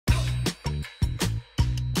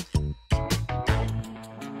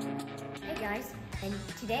And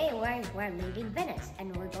today we're leaving Venice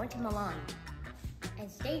and we're going to Milan.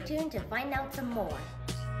 And stay tuned to find out some more.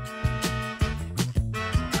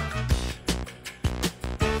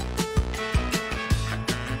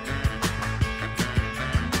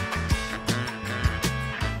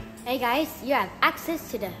 Hey guys, you have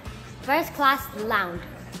access to the first class lounge.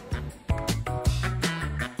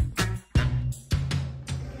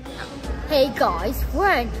 Hey guys,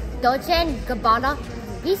 we're in Dolce Gabbana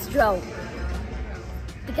Bistro.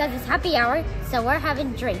 Because it's happy hour, so we're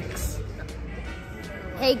having drinks.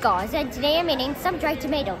 Hey guys, and today I'm eating some dried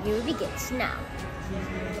tomato. Here it begins now.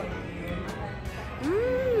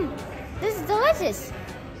 This is delicious.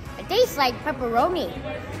 It tastes like pepperoni.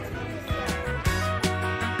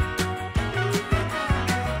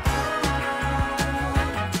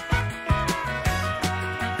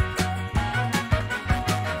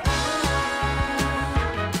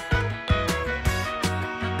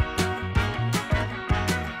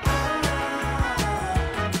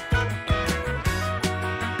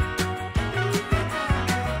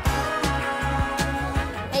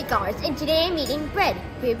 Guys, and today I'm eating bread.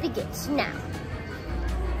 Here it begins now.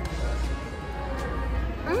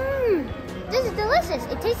 This is delicious.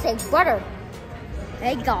 It tastes like butter.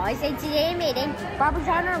 Hey guys, and today I'm eating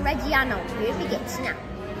Parmigiano Reggiano. Here it begins now.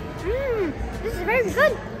 This is very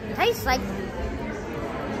good. It tastes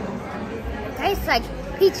like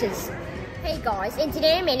peaches. Hey guys, and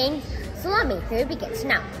today I'm eating salami. Here it begins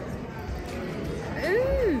now.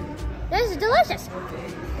 This is delicious.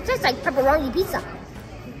 It tastes like pepperoni pizza.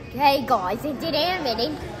 Hey guys, and today I'm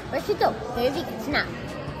eating prosciutto. Here it begins now.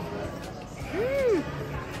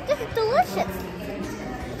 This is delicious.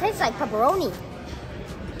 It tastes like pepperoni.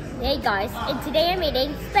 Hey guys, and today I'm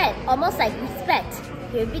eating spet, almost like spet.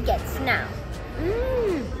 Here it begins now.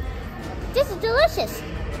 This is delicious.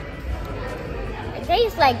 It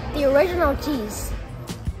tastes like the original cheese.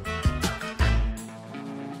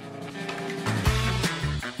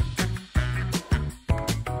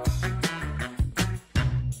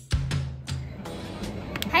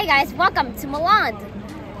 Hey guys, welcome to Milan.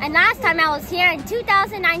 And last time I was here in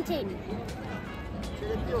 2019.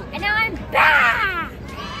 And now I'm back!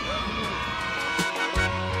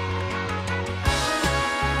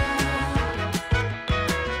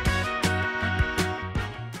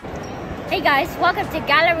 Hey guys, welcome to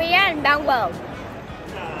Galleria in Emanuele.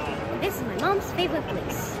 This is my mom's favorite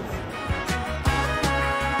place.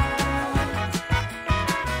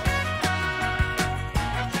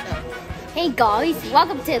 Hey guys,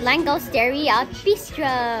 welcome to Langosteria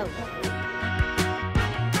Bistro.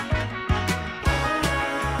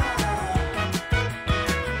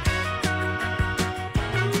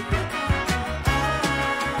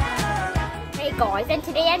 Hey guys, and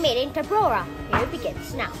today I'm eating tempura. Here it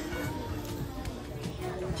begins now.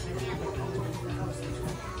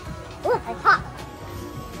 Oh, it's hot.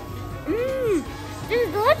 This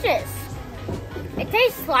is delicious. It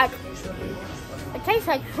tastes like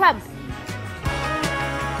shrimp.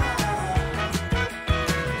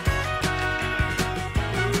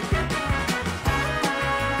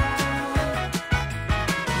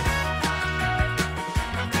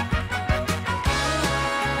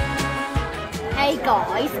 Hey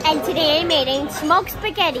guys, and today I'm eating smoked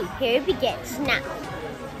spaghetti. Here it begins now.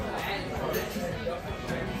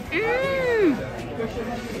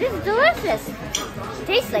 This is delicious. It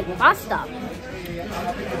tastes like pasta.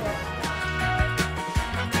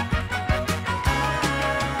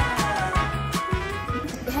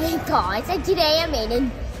 Hey guys, and today I'm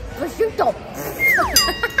eating prosciutto.